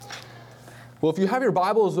Well, if you have your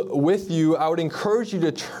Bibles with you, I would encourage you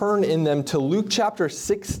to turn in them to Luke chapter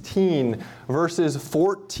 16, verses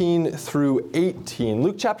 14 through 18.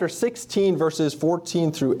 Luke chapter 16, verses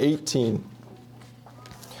 14 through 18.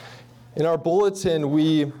 In our bulletin,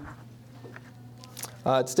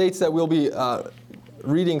 it states that we'll be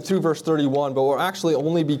reading through verse 31, but we'll actually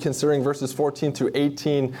only be considering verses 14 through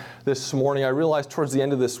 18 this morning. I realized towards the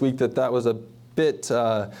end of this week that was a bit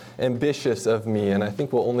ambitious of me, and I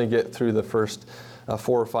think we'll only get through the first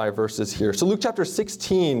 4 or 5 verses here. So Luke chapter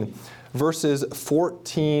 16, verses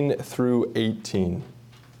 14 through 18.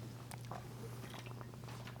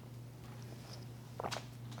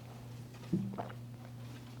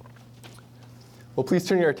 Well, please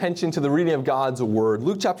turn your attention to the reading of God's Word.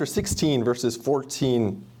 Luke chapter 16, verses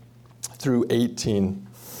 14 through 18.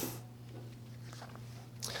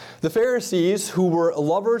 The Pharisees, who were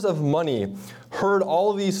lovers of money, heard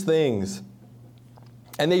all these things,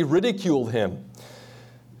 and they ridiculed him.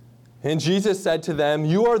 And Jesus said to them,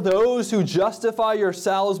 "You are those who justify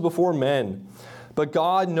yourselves before men, but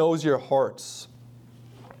God knows your hearts.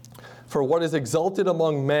 For what is exalted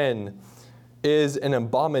among men is an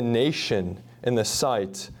abomination in the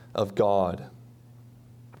sight of God.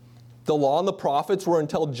 The law and the prophets were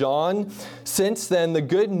until John. Since then, the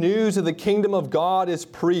good news of the kingdom of God is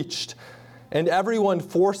preached, and everyone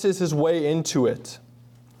forces his way into it.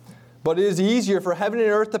 But it is easier for heaven and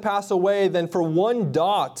earth to pass away than for one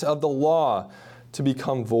dot of the law to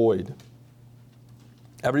become void.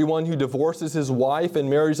 Everyone who divorces his wife and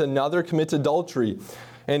marries another commits adultery,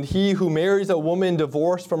 and he who marries a woman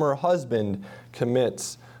divorced from her husband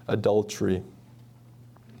commits adultery.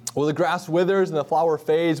 Well, the grass withers and the flower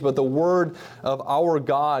fades, but the word of our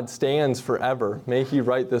God stands forever. May He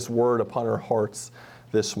write this word upon our hearts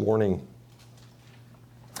this morning."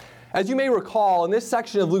 As you may recall, in this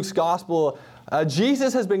section of Luke's Gospel,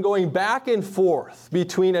 Jesus has been going back and forth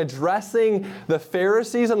between addressing the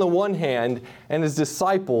Pharisees on the one hand and His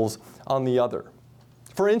disciples on the other.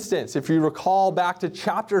 For instance, if you recall back to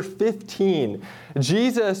chapter 15,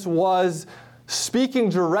 Jesus was speaking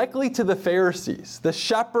directly to the Pharisees, the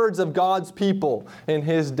shepherds of God's people in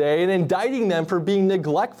His day, and indicting them for being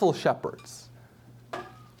neglectful shepherds.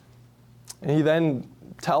 And He then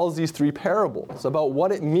tells these 3 parables about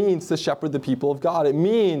what it means to shepherd the people of God. It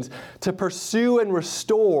means to pursue and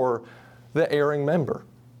restore the erring member.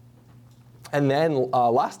 And then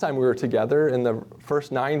last time we were together in the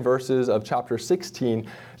first 9 verses of chapter 16,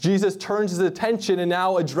 Jesus turns His attention and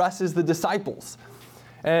now addresses the disciples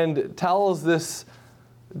and tells this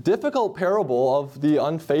difficult parable of the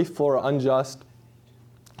unfaithful or unjust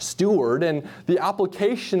steward. And the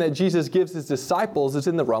application that Jesus gives His disciples is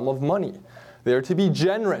in the realm of money. They are to be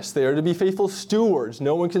generous. They are to be faithful stewards.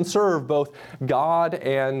 No one can serve both God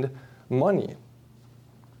and money.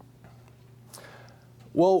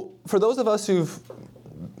 Well, for those of us who've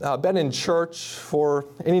been in church for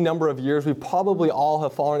any number of years, we probably all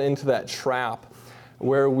have fallen into that trap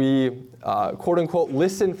where we, quote unquote,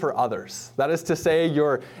 listen for others. That is to say,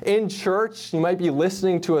 you're in church, you might be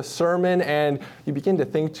listening to a sermon, and you begin to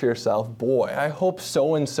think to yourself, boy, I hope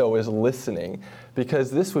so-and-so is listening, because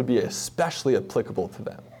this would be especially applicable to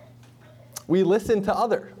them. We listen for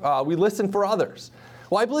others.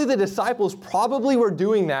 Well, I believe the disciples probably were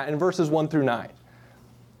doing that in verses 1 through 9.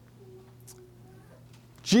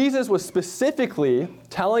 Jesus was specifically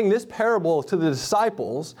telling this parable to the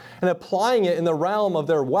disciples and applying it in the realm of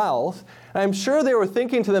their wealth. And I'm sure they were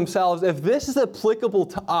thinking to themselves, if this is applicable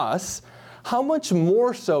to us, how much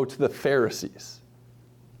more so to the Pharisees?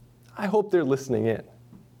 I hope they're listening in.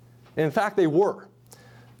 And in fact, they were.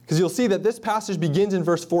 Because you'll see that this passage begins in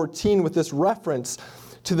verse 14 with this reference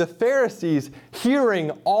to the Pharisees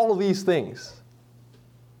hearing all of these things.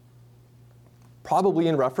 Probably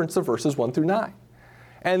in reference to verses 1 through 9.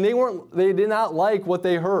 And they did not like what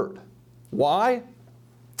they heard. Why?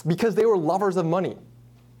 Because they were lovers of money.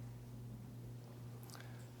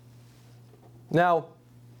 Now,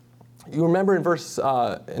 you remember in verse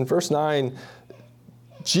 9,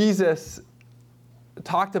 Jesus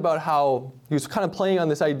talked about how he was kind of playing on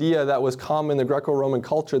this idea that was common in the Greco-Roman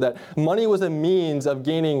culture, that money was a means of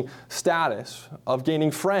gaining status, of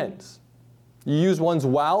gaining friends. You use one's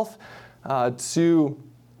wealth to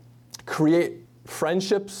create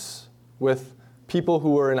friendships with people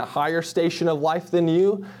who are in a higher station of life than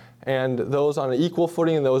you, and those on an equal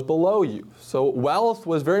footing and those below you. So wealth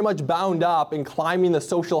was very much bound up in climbing the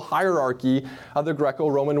social hierarchy of the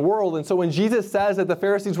Greco-Roman world. And so when Jesus says that the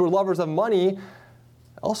Pharisees were lovers of money, it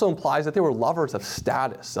also implies that they were lovers of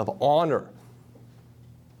status, of honor.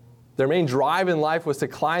 Their main drive in life was to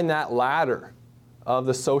climb that ladder of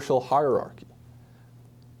the social hierarchy.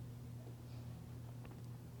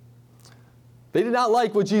 They did not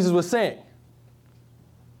like what Jesus was saying.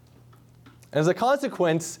 As a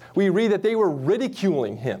consequence, we read that they were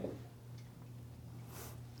ridiculing him.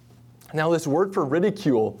 Now, this word for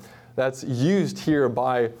ridicule that's used here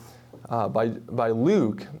by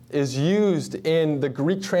Luke is used in the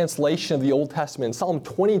Greek translation of the Old Testament, Psalm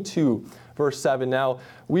 22, verse 7. Now,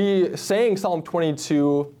 we sang Psalm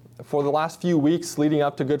 22 for the last few weeks leading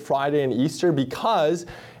up to Good Friday and Easter because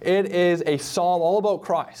it is a psalm all about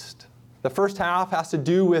Christ. The first half has to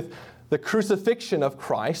do with the crucifixion of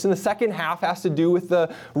Christ, and the second half has to do with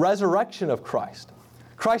the resurrection of Christ.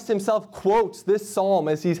 Christ himself quotes this psalm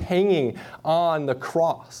as he's hanging on the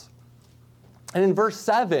cross. And in verse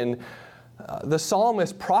 7, the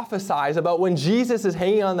psalmist prophesies about when Jesus is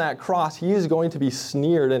hanging on that cross, he is going to be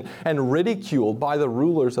sneered and ridiculed by the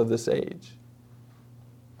rulers of this age.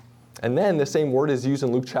 And then the same word is used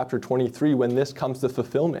in Luke chapter 23 when this comes to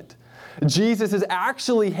fulfillment. Jesus is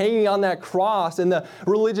actually hanging on that cross, and the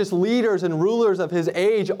religious leaders and rulers of his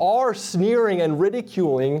age are sneering and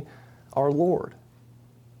ridiculing our Lord.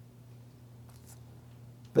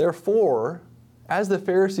 Therefore, as the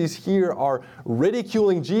Pharisees here are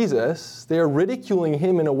ridiculing Jesus, they are ridiculing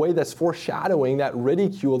him in a way that's foreshadowing that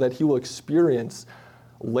ridicule that he will experience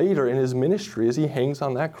later in his ministry as he hangs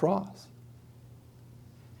on that cross.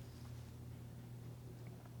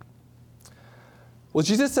 Well,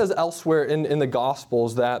 Jesus says elsewhere in the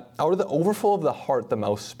Gospels that out of the overflow of the heart, the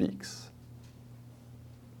mouth speaks.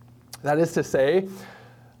 That is to say,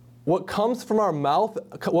 what comes from our mouth,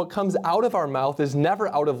 what comes out of our mouth is never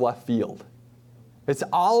out of left field. It's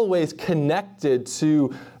always connected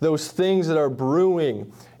to those things that are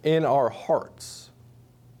brewing in our hearts.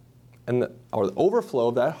 And the overflow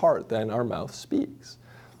of that heart, then our mouth speaks.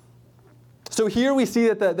 So here we see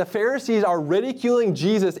that the Pharisees are ridiculing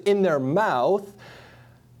Jesus in their mouth,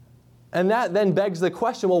 and that then begs the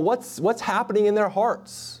question, well, what's happening in their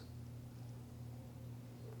hearts?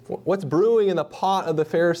 What's brewing in the pot of the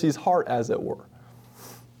Pharisees' heart, as it were?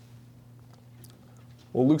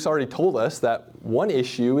 Well, Luke's already told us that one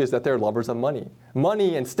issue is that they're lovers of money.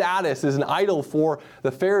 Money and status is an idol for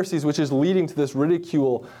the Pharisees, which is leading to this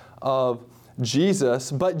ridicule of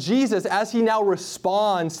Jesus. But Jesus, as he now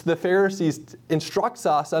responds to the Pharisees, instructs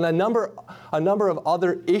us on a number of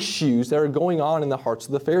other issues that are going on in the hearts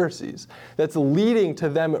of the Pharisees that's leading to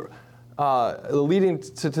them, leading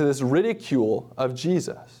to this ridicule of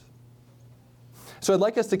Jesus. So I'd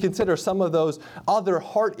like us to consider some of those other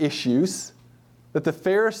heart issues that the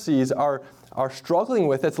Pharisees are struggling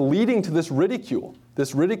with that's leading to this ridicule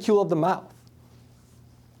of the mouth.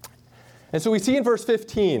 And so we see in verse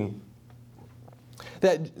 15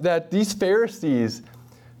 that these Pharisees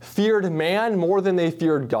feared man more than they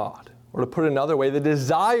feared God. Or to put it another way, they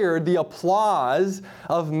desired the applause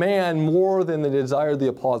of man more than they desired the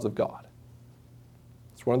applause of God.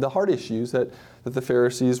 It's one of the heart issues that the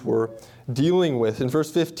Pharisees were dealing with. In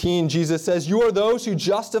verse 15, Jesus says, "You are those who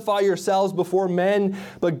justify yourselves before men,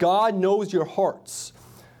 but God knows your hearts.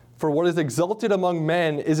 For what is exalted among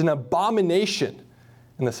men is an abomination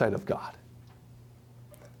in the sight of God."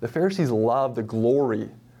 The Pharisees loved the glory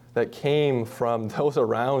that came from those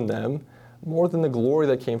around them more than the glory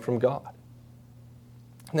that came from God.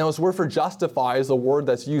 Now, this word for justify is a word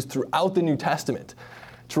that's used throughout the New Testament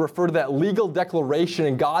to refer to that legal declaration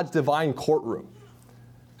in God's divine courtroom.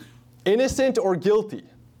 Innocent or guilty.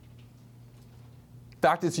 In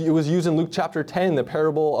fact, it was used in Luke chapter 10, the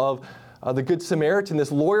parable of the Good Samaritan.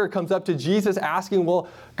 This lawyer comes up to Jesus asking, "Well,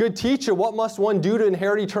 good teacher, what must one do to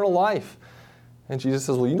inherit eternal life?" And Jesus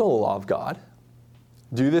says, "Well, you know the law of God.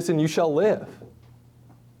 Do this and you shall live."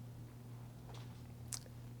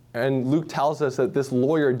 And Luke tells us that this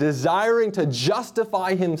lawyer, desiring to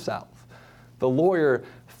justify himself, the lawyer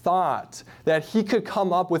thought that he could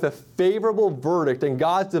come up with a favorable verdict in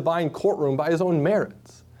God's divine courtroom by his own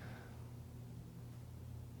merits.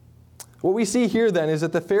 What we see here then is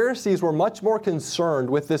that the Pharisees were much more concerned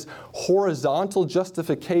with this horizontal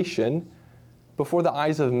justification before the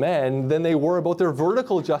eyes of men than they were about their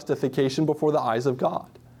vertical justification before the eyes of God.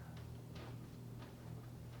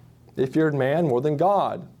 They feared man more than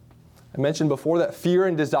God. I mentioned before that fear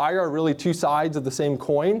and desire are really two sides of the same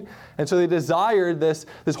coin. And so they desired this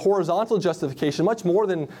horizontal justification much more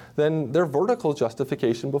than their vertical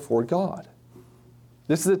justification before God.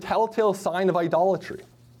 This is a telltale sign of idolatry.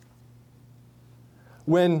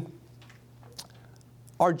 When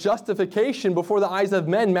our justification before the eyes of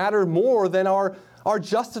men matter more than our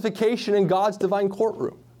justification in God's divine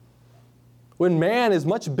courtroom. When man is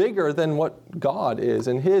much bigger than what God is,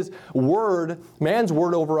 and his word, man's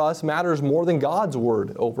word over us, matters more than God's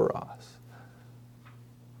word over us.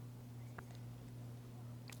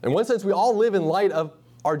 In one sense, we all live in light of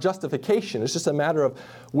our justification. It's just a matter of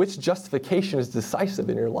which justification is decisive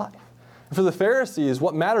in your life. For the Pharisees,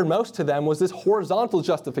 what mattered most to them was this horizontal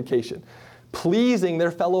justification, pleasing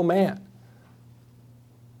their fellow man.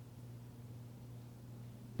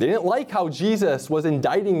 They didn't like how Jesus was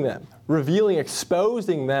indicting them, revealing,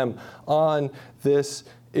 exposing them on this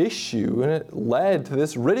issue, and it led to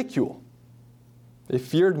this ridicule. They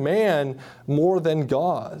feared man more than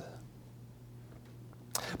God.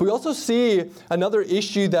 But we also see another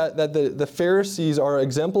issue that the Pharisees are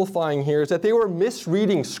exemplifying here is that they were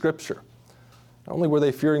misreading Scripture. Not only were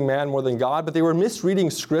they fearing man more than God, but they were misreading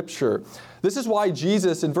Scripture. This is why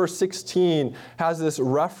Jesus in verse 16 has this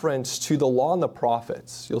reference to the law and the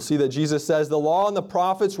prophets. You'll see that Jesus says, "The law and the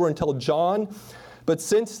prophets were until John, but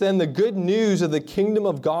since then the good news of the kingdom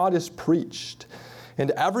of God is preached, and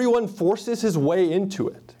everyone forces his way into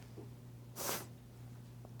it."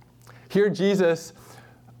 Here Jesus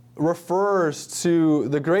refers to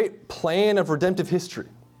the great plan of redemptive history.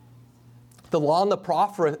 The law and the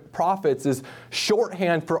prophets is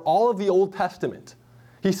shorthand for all of the Old Testament.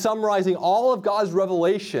 He's summarizing all of God's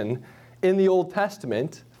revelation in the Old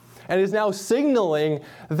Testament and is now signaling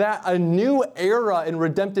that a new era in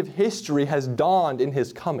redemptive history has dawned in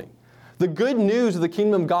his coming. The good news of the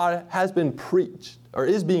kingdom of God has been preached, or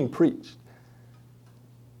is being preached.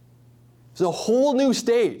 It's a whole new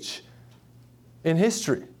stage in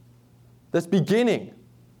history that's beginning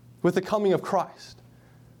with the coming of Christ.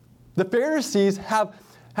 The Pharisees have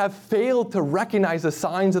failed to recognize the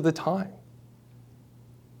signs of the time.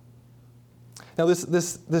 Now,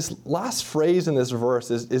 this last phrase in this verse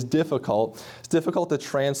is difficult. It's difficult to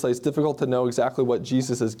translate. It's difficult to know exactly what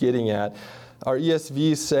Jesus is getting at. Our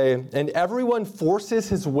ESVs say, "And everyone forces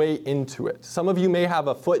his way into it." Some of you may have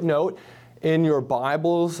a footnote in your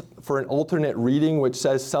Bibles for an alternate reading which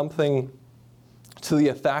says something to the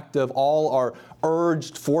effect of "all are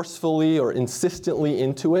urged forcefully or insistently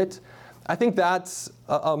into it." I think that's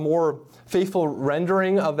a more faithful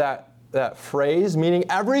rendering of that phrase, meaning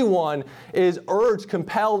everyone is urged,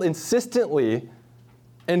 compelled, insistently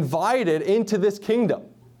invited into this kingdom.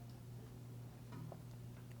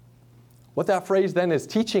 What that phrase then is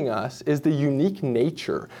teaching us is the unique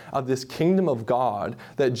nature of this kingdom of God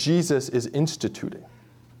that Jesus is instituting.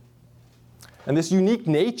 And this unique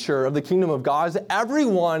nature of the kingdom of God is that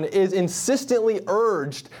everyone is insistently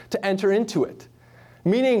urged to enter into it.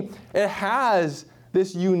 Meaning it has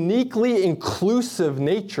this uniquely inclusive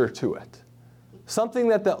nature to it. Something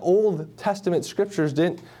that the Old Testament scriptures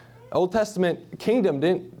Old Testament kingdom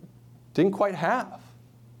didn't quite have.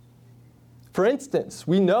 For instance,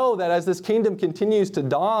 we know that as this kingdom continues to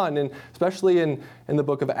dawn, and especially in the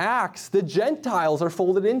book of Acts, the Gentiles are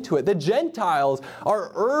folded into it. The Gentiles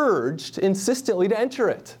are urged insistently to enter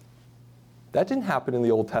it. That didn't happen in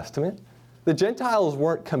the Old Testament. The Gentiles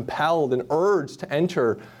weren't compelled and urged to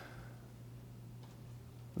enter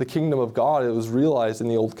the kingdom of God. It was realized in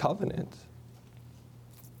the Old Covenant.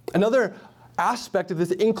 Another aspect of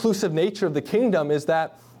this inclusive nature of the kingdom is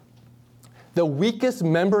that the weakest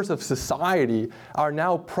members of society are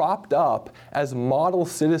now propped up as model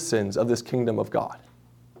citizens of this kingdom of God.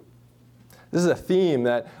 This is a theme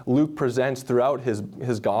that Luke presents throughout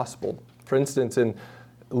his gospel. For instance, in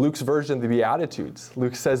Luke's version of the Beatitudes,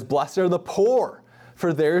 Luke says, "Blessed are the poor,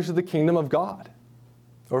 for theirs is the kingdom of God."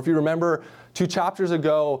 Or if you remember 2 chapters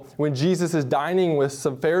ago when Jesus is dining with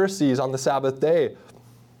some Pharisees on the Sabbath day,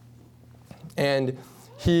 and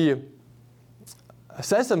he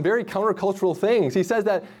says some very countercultural things. He says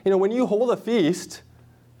that, when you hold a feast,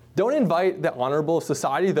 don't invite the honorable of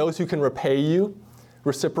society, those who can repay you,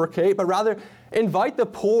 reciprocate, but rather invite the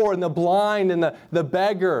poor and the blind and the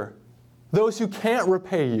beggar, those who can't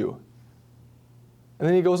repay you. And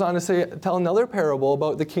then he goes on to tell another parable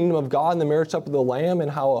about the kingdom of God and the marriage supper of the Lamb, and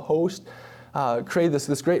how a host created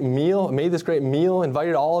this great meal, made this great meal,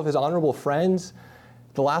 invited all of his honorable friends.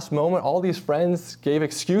 At the last moment, all these friends gave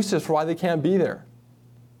excuses for why they can't be there.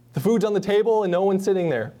 The food's on the table and no one's sitting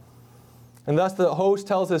there. And thus the host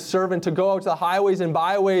tells his servant to go out to the highways and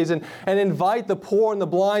byways and invite the poor and the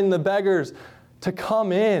blind and the beggars to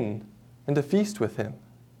come in and to feast with him.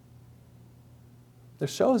 This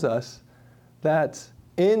shows us that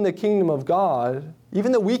in the kingdom of God,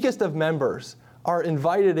 even the weakest of members are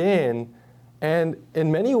invited in, and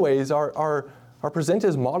in many ways are presented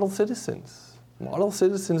as model citizens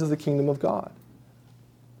of the kingdom of God.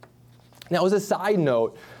 Now, as a side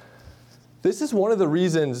note, this is one of the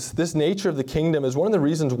reasons, this nature of the kingdom is one of the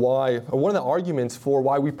reasons why, or one of the arguments for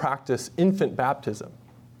why we practice infant baptism.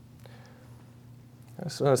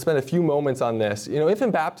 So I'm going to spend a few moments on this.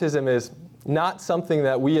 Infant baptism is not something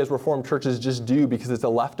that we as Reformed churches just do because it's a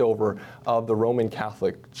leftover of the Roman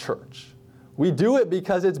Catholic Church. We do it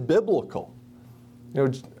because it's biblical.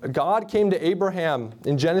 God came to Abraham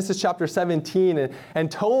in Genesis chapter 17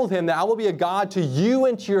 and told him that I will be a God to you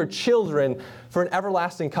and to your children for an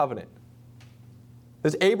everlasting covenant.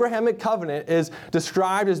 This Abrahamic covenant is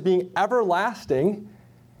described as being everlasting,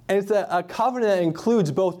 and it's a covenant that includes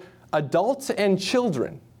both adults and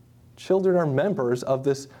children. Children are members of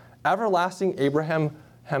this everlasting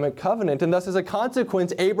Abrahamic covenant, and thus as a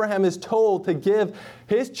consequence, Abraham is told to give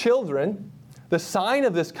his children the sign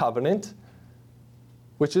of this covenant,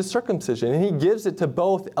 which is circumcision. And he gives it to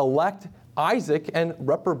both elect Isaac and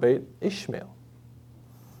reprobate Ishmael.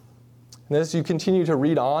 And as you continue to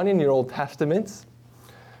read on in your Old Testaments,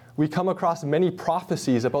 we come across many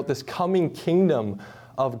prophecies about this coming kingdom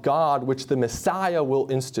of God which the Messiah will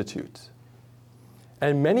institute.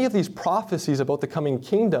 And many of these prophecies about the coming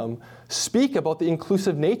kingdom speak about the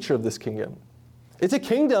inclusive nature of this kingdom. It's a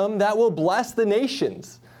kingdom that will bless the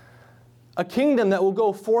nations. A kingdom that will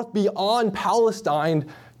go forth beyond Palestine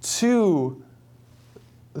to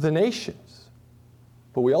the nations.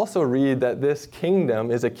 But we also read that this kingdom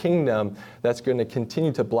is a kingdom that's going to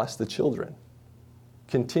continue to bless the children,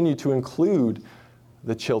 continue to include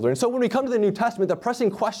the children. So when we come to the New Testament, the pressing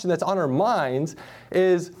question that's on our minds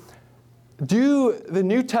is, do the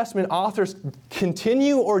New Testament authors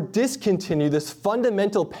continue or discontinue this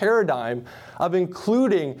fundamental paradigm of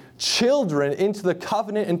including children into the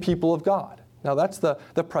covenant and people of God? Now that's the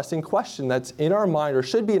pressing question that's in our mind, or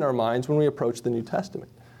should be in our minds, when we approach the New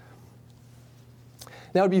Testament.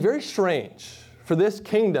 Now it would be very strange for this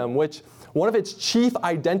kingdom, which one of its chief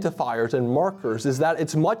identifiers and markers is that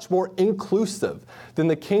it's much more inclusive than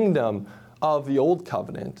the kingdom of the Old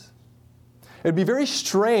Covenant. It would be very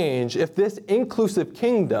strange if this inclusive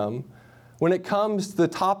kingdom, when it comes to the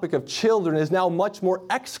topic of children, is now much more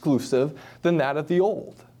exclusive than that of the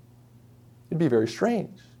old. It'd be very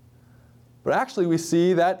strange. But actually we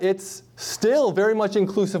see that it's still very much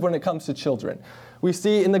inclusive when it comes to children. We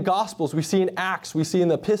see in the Gospels, we see in Acts, we see in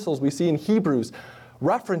the epistles, we see in Hebrews,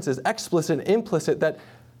 references, explicit and implicit, that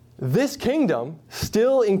this kingdom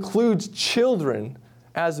still includes children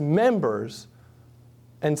as members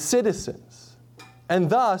and citizens. And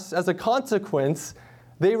thus, as a consequence,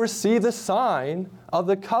 they receive the sign of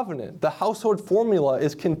the covenant. The household formula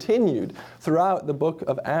is continued throughout the book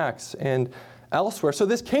of Acts and elsewhere. So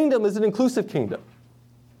this kingdom is an inclusive kingdom.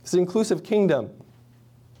 It's an inclusive kingdom.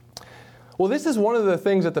 Well, this is one of the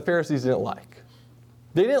things that the Pharisees didn't like.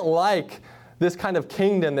 They didn't like this kind of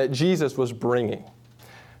kingdom that Jesus was bringing.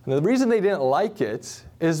 And the reason they didn't like it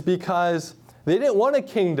is because they didn't want a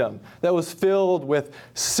kingdom that was filled with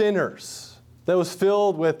sinners, that was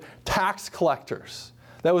filled with tax collectors,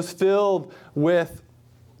 that was filled with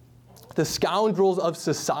the scoundrels of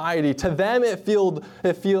society. To them, it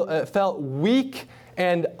felt weak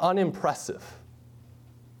and unimpressive.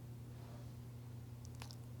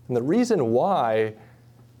 And the reason why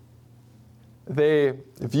they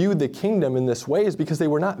viewed the kingdom in this way is because they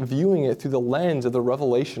were not viewing it through the lens of the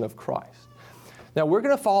revelation of Christ. Now, we're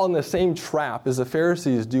going to fall in the same trap as the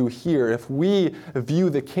Pharisees do here if we view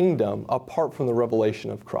the kingdom apart from the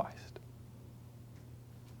revelation of Christ.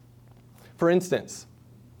 For instance,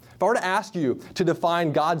 if I were to ask you to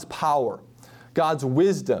define God's power, God's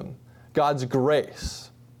wisdom, God's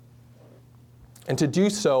grace, and to do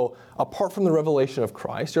so apart from the revelation of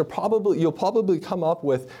Christ, you'll probably come up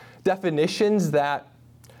with definitions that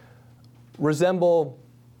resemble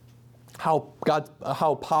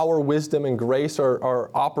how power, wisdom, and grace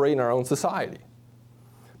are operate in our own society.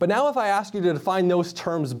 But now if I ask you to define those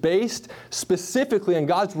terms based specifically on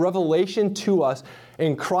God's revelation to us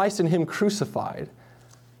in Christ and Him crucified,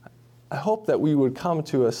 I hope that we would come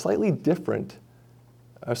to a slightly different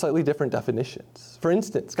definitions. For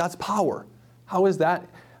instance, God's power. How is that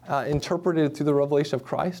interpreted through the revelation of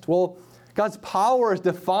Christ? Well, God's power is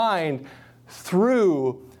defined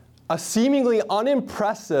through a seemingly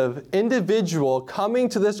unimpressive individual coming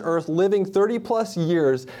to this earth, living 30 plus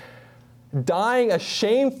years, dying a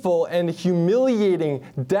shameful and humiliating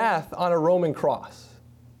death on a Roman cross.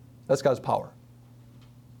 That's God's power.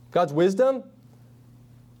 God's wisdom,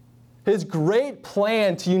 His great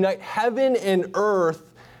plan to unite heaven and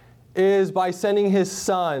earth is by sending His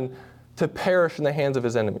Son to perish in the hands of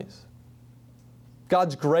His enemies.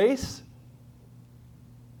 God's grace,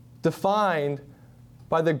 defined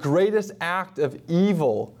by the greatest act of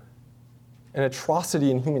evil and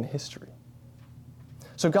atrocity in human history.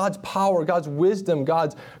 So God's power, God's wisdom,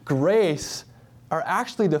 God's grace are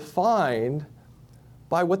actually defined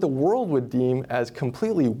by what the world would deem as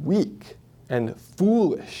completely weak and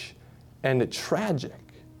foolish and tragic.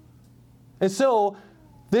 And so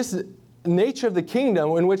this nature of the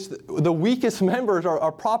kingdom in which the weakest members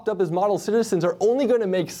are propped up as model citizens are only going to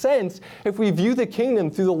make sense if we view the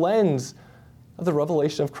kingdom through the lens of the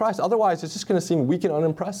revelation of Christ. Otherwise, it's just going to seem weak and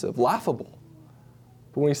unimpressive, laughable.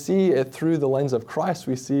 But when we see it through the lens of Christ,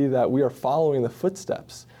 we see that we are following the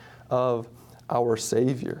footsteps of our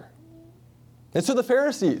Savior. And so the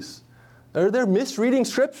Pharisees, they're misreading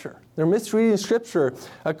Scripture. They're misreading Scripture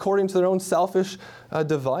according to their own selfish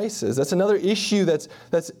devices. That's another issue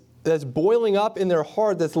that's boiling up in their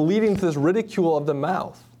heart, that's leading to this ridicule of the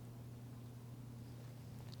mouth.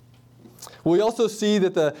 We also see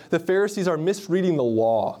that the Pharisees are misreading the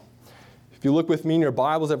law. If you look with me in your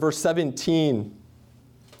Bibles at verse 17,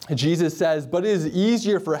 Jesus says, "But it is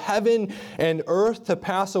easier for heaven and earth to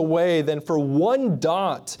pass away than for one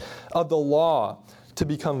dot of the law to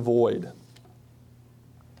become void."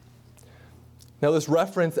 Now, this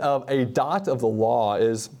reference of a dot of the law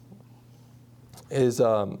is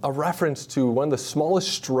a reference to one of the smallest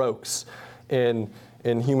strokes in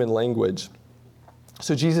human language.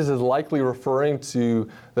 So Jesus is likely referring to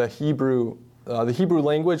the Hebrew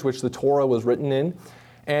language which the Torah was written in.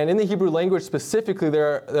 And in the Hebrew language specifically,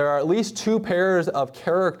 there are at least two pairs of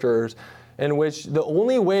characters in which the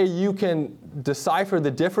only way you can decipher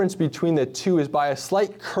the difference between the two is by a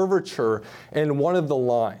slight curvature in one of the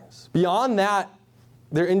lines. Beyond that,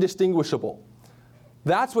 they're indistinguishable.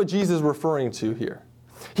 That's what Jesus is referring to here.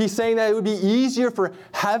 He's saying that it would be easier for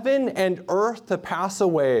heaven and earth to pass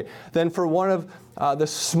away than for one of the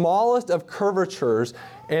smallest of curvatures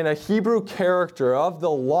in a Hebrew character of the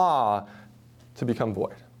law to become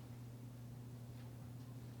void.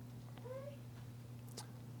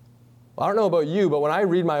 I don't know about you, but when I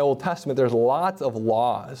read my Old Testament, there's lots of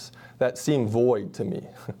laws that seem void to me.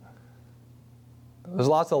 There's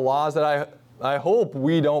lots of laws that I hope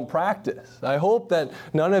we don't practice. I hope that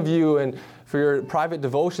none of you, and for your private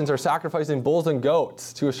devotions, are sacrificing bulls and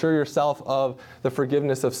goats to assure yourself of the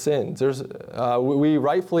forgiveness of sins. We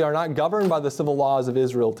rightfully are not governed by the civil laws of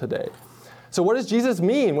Israel today. So what does Jesus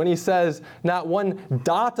mean when he says not one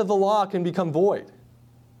dot of the law can become void?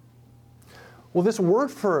 Well, this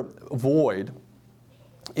word for void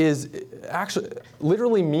is actually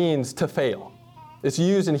literally means to fail. It's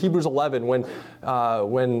used in Hebrews 11 when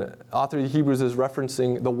author of Hebrews is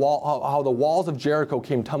referencing how the walls of Jericho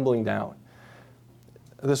came tumbling down.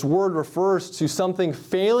 This word refers to something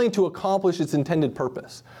failing to accomplish its intended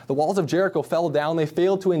purpose. The walls of Jericho fell down. They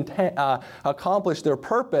failed to accomplish their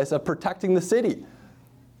purpose of protecting the city.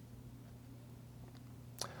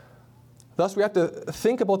 Thus, we have to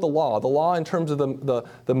think about the law in terms of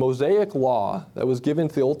the Mosaic law that was given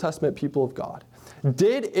to the Old Testament people of God.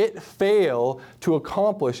 Did it fail to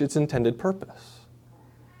accomplish its intended purpose?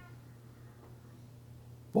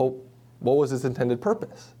 Well, what was its intended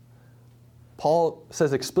purpose? Paul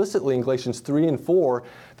says explicitly in Galatians 3 and 4,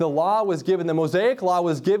 the Mosaic law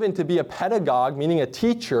was given to be a pedagogue, meaning a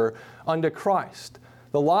teacher, unto Christ.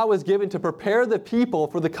 The law was given to prepare the people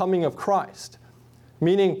for the coming of Christ.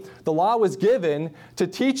 Meaning the law was given to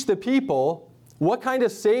teach the people what kind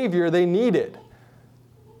of Savior they needed.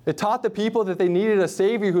 It taught the people that they needed a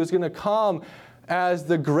Savior who was going to come as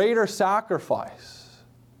the greater sacrifice.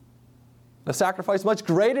 A sacrifice much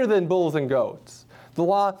greater than bulls and goats. The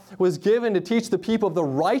law was given to teach the people of the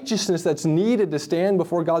righteousness that's needed to stand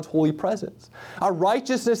before God's holy presence. A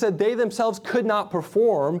righteousness that they themselves could not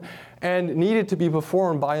perform and needed to be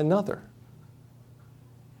performed by another.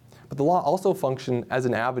 But the law also functioned as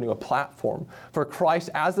an avenue, a platform for Christ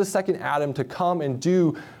as the second Adam to come and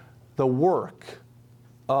do the work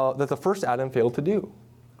that the first Adam failed to do.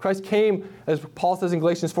 Christ came, as Paul says in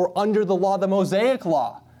Galatians 4, under the law, the Mosaic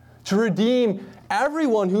law, to redeem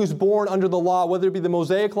everyone who's born under the law, whether it be the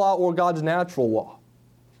Mosaic law or God's natural law.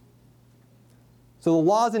 So the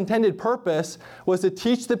law's intended purpose was to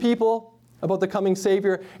teach the people about the coming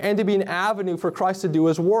Savior and to be an avenue for Christ to do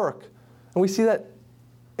His work. And we see that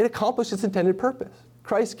it accomplished its intended purpose.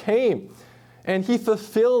 Christ came and He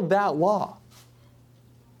fulfilled that law.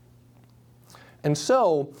 And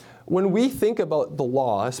so, when we think about the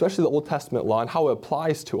law, especially the Old Testament law and how it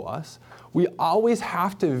applies to us, we always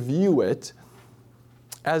have to view it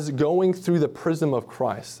as going through the prism of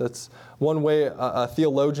Christ. That's one way a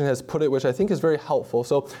theologian has put it, which I think is very helpful.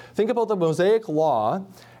 So think about the Mosaic law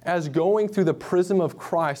as going through the prism of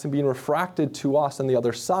Christ and being refracted to us on the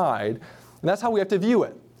other side. And that's how we have to view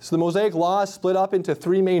it. So the Mosaic law is split up into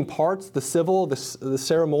three main parts: the civil, the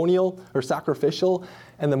ceremonial or sacrificial,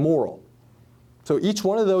 and the moral. So each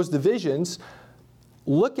one of those divisions,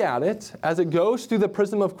 look at it as it goes through the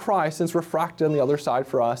prism of Christ and it's refracted on the other side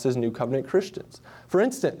for us as New Covenant Christians. For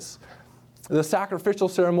instance, the sacrificial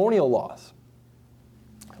ceremonial laws.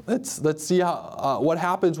 Let's see what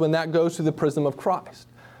happens when that goes through the prism of Christ.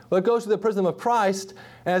 Well, it goes through the prism of Christ,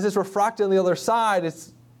 and as it's refracted on the other side,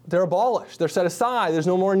 they're abolished. They're set aside. There's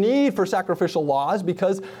no more need for sacrificial laws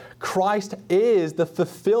because Christ is the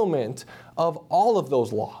fulfillment of all of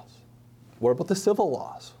those laws. What about the civil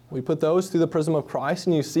laws? We put those through the prism of Christ,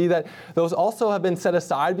 and you see that those also have been set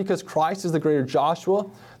aside because Christ is the greater Joshua,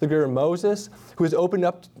 the greater Moses, who has opened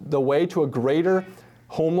up the way to a greater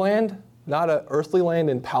homeland, not an earthly land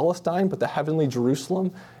in Palestine, but the heavenly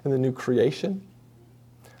Jerusalem in the new creation.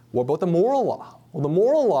 What about the moral law? Well, the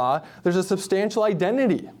moral law, there's a substantial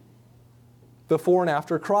identity before and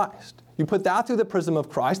after Christ. You put that through the prism of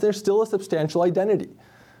Christ, there's still a substantial identity.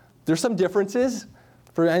 There's some differences.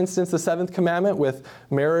 For instance, the seventh commandment with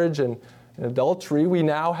marriage and adultery, we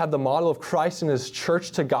now have the model of Christ and His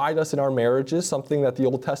church to guide us in our marriages, something that the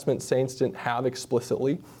Old Testament saints didn't have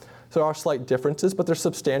explicitly. So there are slight differences, but there's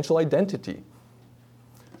substantial identity.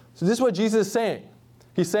 So this is what Jesus is saying.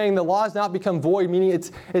 He's saying the law has not become void, meaning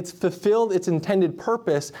it's fulfilled its intended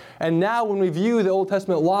purpose. And now when we view the Old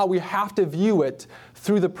Testament law, we have to view it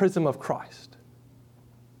through the prism of Christ.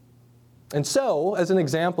 And so, as an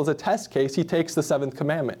example, as a test case, he takes the seventh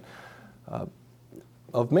commandment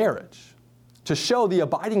of marriage to show the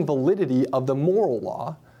abiding validity of the moral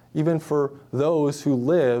law, even for those who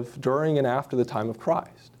live during and after the time of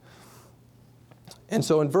Christ. And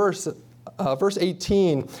so in verse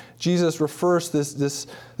 18, Jesus refers to this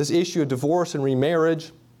issue of divorce and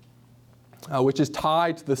remarriage, which is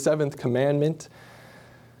tied to the seventh commandment.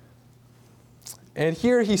 And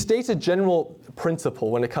here he states a general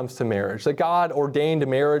principle when it comes to marriage, that God ordained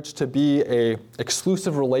marriage to be an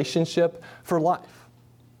exclusive relationship for life.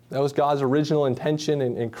 That was God's original intention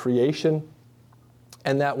in creation.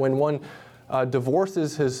 And that when one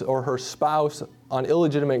divorces his or her spouse on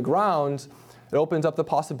illegitimate grounds, it opens up the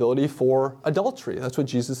possibility for adultery. That's what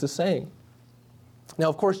Jesus is saying. Now,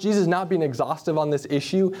 of course, Jesus is not being exhaustive on this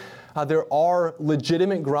issue. There are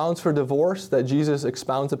legitimate grounds for divorce that Jesus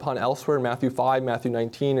expounds upon elsewhere in Matthew 5, Matthew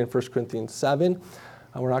 19, and 1 Corinthians 7.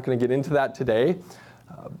 We're not going to get into that today.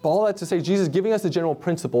 But all that to say, Jesus is giving us the general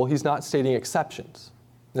principle. He's not stating exceptions.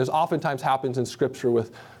 This oftentimes happens in Scripture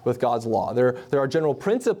with God's law. There are general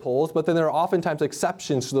principles, but then there are oftentimes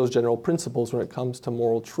exceptions to those general principles when it comes to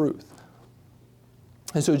moral truth.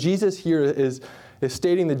 And so Jesus here is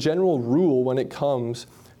stating the general rule when it comes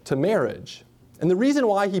to marriage. And the reason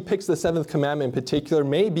why he picks the seventh commandment in particular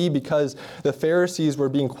may be because the Pharisees were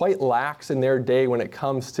being quite lax in their day when it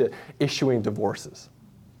comes to issuing divorces.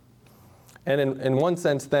 And in one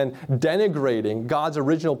sense then denigrating God's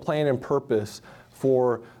original plan and purpose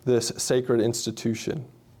for this sacred institution.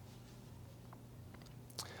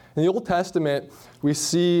 In the Old Testament, we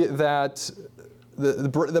see that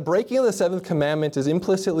the breaking of the seventh commandment is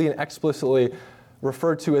implicitly and explicitly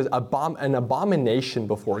referred to as an abomination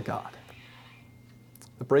before God.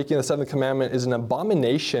 The breaking of the seventh commandment is an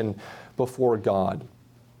abomination before God.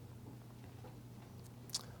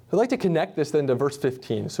 I'd like to connect this then to verse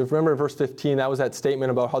 15. So if you remember verse 15, that was that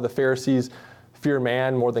statement about how the Pharisees fear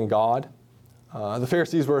man more than God. The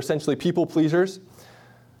Pharisees were essentially people pleasers.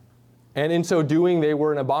 And in so doing, they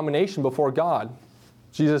were an abomination before God.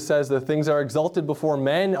 Jesus says the things that are exalted before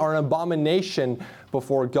men are an abomination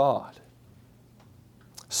before God.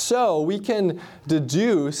 So we can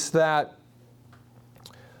deduce that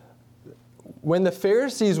when the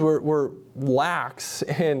Pharisees were lax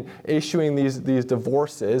in issuing these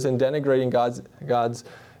divorces and denigrating God's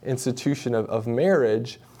institution of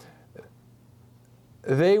marriage,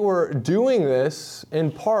 they were doing this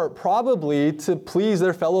in part probably to please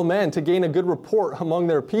their fellow men, to gain a good report among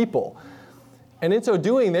their people. And in so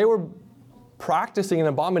doing, they were practicing an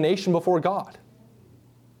abomination before God.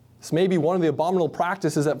 This may be one of the abominable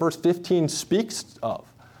practices that verse 15 speaks of.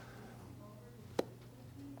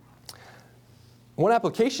 One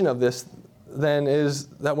application of this, then, is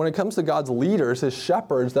that when it comes to God's leaders, His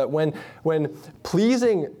shepherds, that when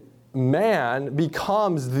pleasing man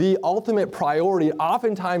becomes the ultimate priority, it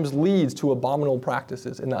oftentimes leads to abominable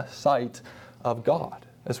practices in the sight of God,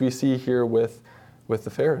 as we see here with the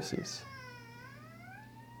Pharisees.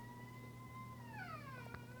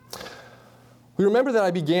 We remember that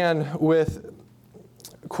I began with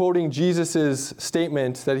quoting Jesus'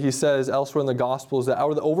 statement that he says elsewhere in the Gospels, that out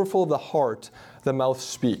of the overflow of the heart, the mouth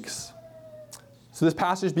speaks. So this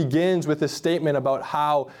passage begins with this statement about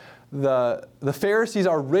how the Pharisees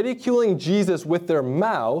are ridiculing Jesus with their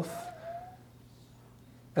mouth,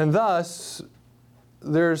 and thus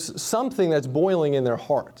there's something that's boiling in their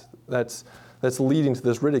heart that's that's leading to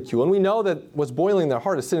this ridicule. And we know that what's boiling in their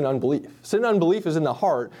heart is sin and unbelief. Sin and unbelief is in the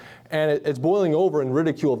heart, and it's boiling over in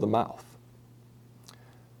ridicule of the mouth.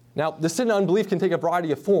 Now, the sin and unbelief can take a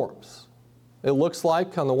variety of forms. It looks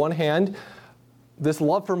like, on the one hand, this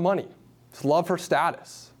love for money, this love for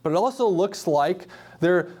status. But it also looks like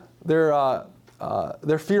their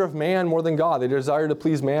fear of man more than God. They desire to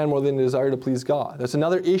please man more than they desire to please God. That's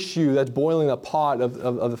another issue that's boiling the pot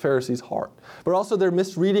of the Pharisees' heart. But also their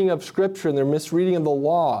misreading of Scripture and their misreading of the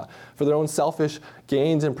law for their own selfish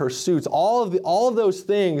gains and pursuits. All of those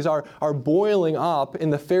things are boiling up in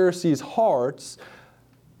the Pharisees' hearts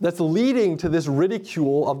that's leading to this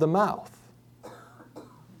ridicule of the mouth.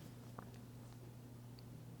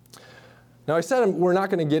 Now, I said we're not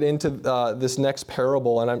going to get into this next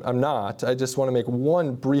parable, and I'm not. I just want to make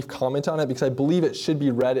one brief comment on it because I believe it should be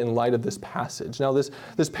read in light of this passage. Now,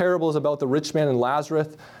 this parable is about the rich man and Lazarus.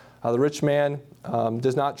 The rich man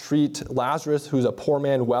does not treat Lazarus, who's a poor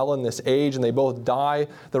man, well in this age, and they both die.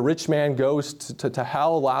 The rich man goes to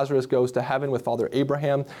hell. Lazarus goes to heaven with Father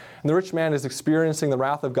Abraham. And the rich man is experiencing the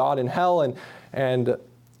wrath of God in hell and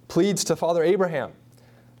pleads to Father Abraham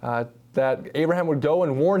that Abraham would go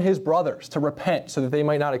and warn his brothers to repent so that they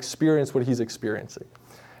might not experience what he's experiencing.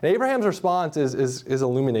 And Abraham's response is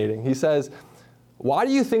illuminating. He says, "Why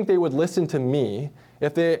do you think they would listen to me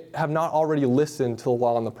if they have not already listened to the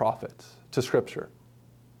law and the prophets, to Scripture?"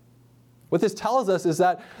 What this tells us is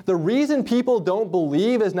that the reason people don't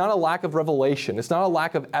believe is not a lack of revelation. It's not a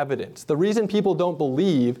lack of evidence. The reason people don't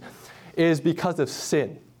believe is because of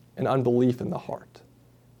sin and unbelief in the heart.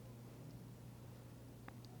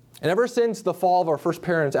 And ever since the fall of our first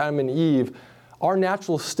parents, Adam and Eve, our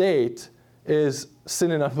natural state is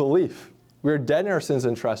sin and unbelief. We are dead in our sins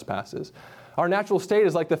and trespasses. Our natural state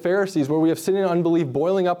is like the Pharisees, where we have sin and unbelief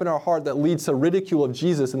boiling up in our heart that leads to ridicule of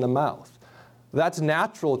Jesus in the mouth. That's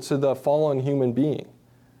natural to the fallen human being.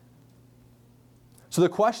 So the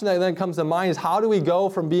question that then comes to mind is, how do we go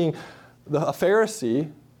from being a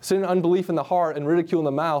Pharisee, sin and unbelief in the heart and ridicule in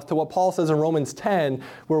the mouth, to what Paul says in Romans 10,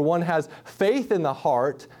 where one has faith in the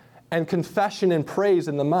heart and confession and praise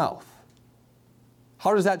in the mouth?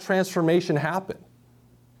 How does that transformation happen?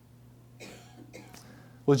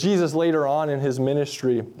 Well, Jesus later on in his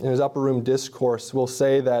ministry, in his upper room discourse, will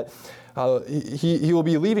say that he will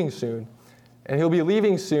be leaving soon. And he'll be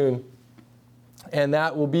leaving soon, and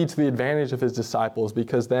that will be to the advantage of his disciples,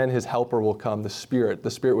 because then his helper will come, the Spirit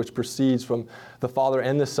which proceeds from the Father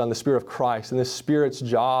and the Son, the Spirit of Christ. And this Spirit's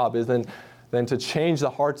job is then to change the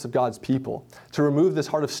hearts of God's people, to remove this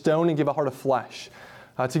heart of stone and give a heart of flesh,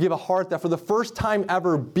 to give a heart that for the first time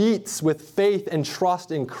ever beats with faith and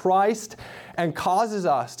trust in Christ and causes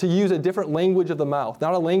us to use a different language of the mouth,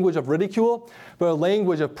 not a language of ridicule, but a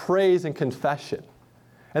language of praise and confession.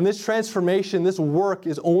 And this transformation, this work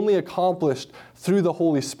is only accomplished through the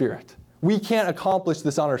Holy Spirit. We can't accomplish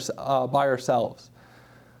this by ourselves.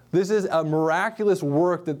 This is a miraculous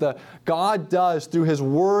work that God does through His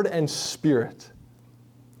Word and Spirit.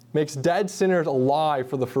 Makes dead sinners alive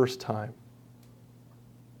for the first time.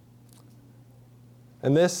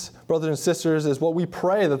 And this, brothers and sisters, is what we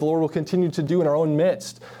pray that the Lord will continue to do in our own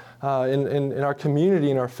midst, in our community,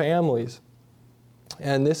 in our families.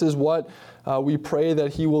 And this is what we pray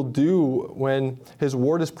that He will do when His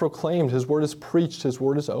Word is proclaimed, His Word is preached, His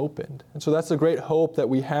Word is opened. And so that's the great hope that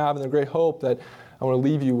we have, and the great hope that I want to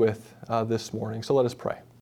leave you with this morning. So let us pray.